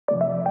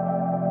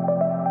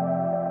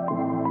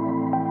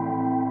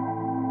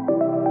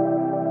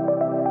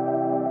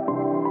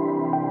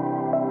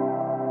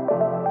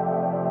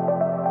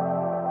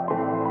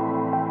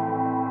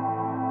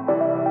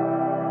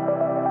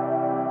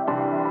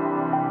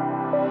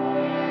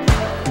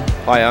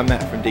Hi, I'm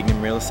Matt from Dignam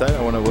Real Estate.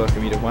 I want to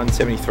welcome you to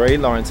 173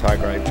 Lawrence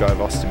Hargrave Drive,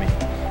 Austinmer.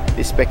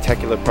 This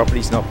spectacular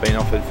property's not been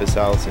offered for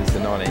sale since the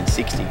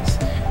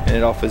 1960s, and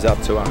it offers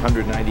up to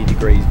 180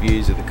 degrees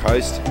views of the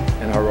coast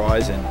and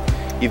horizon.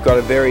 You've got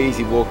a very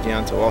easy walk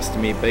down to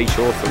Austinmer Beach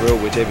or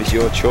Thuril, whichever's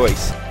your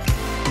choice.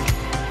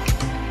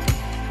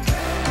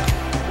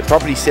 The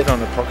property's set on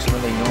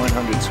approximately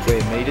 900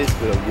 square metres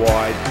with a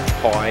wide,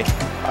 high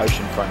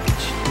ocean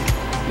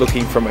frontage.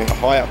 Looking from a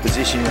high up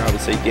position, you're able to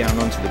see down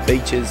onto the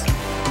beaches,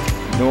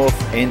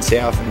 north and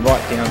south, and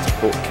right down to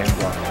Port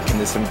Kembla. And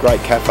there's some great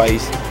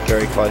cafes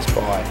very close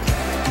by.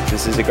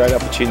 This is a great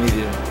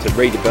opportunity to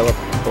redevelop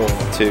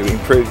or to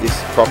improve this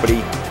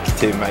property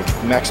to make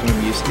maximum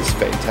use of this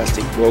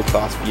fantastic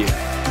world-class view.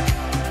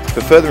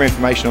 For further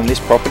information on this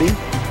property,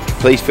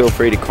 please feel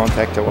free to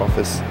contact our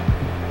office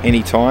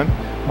anytime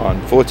on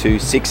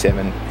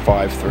 4267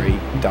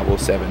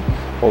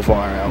 5377 or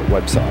via our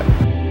website.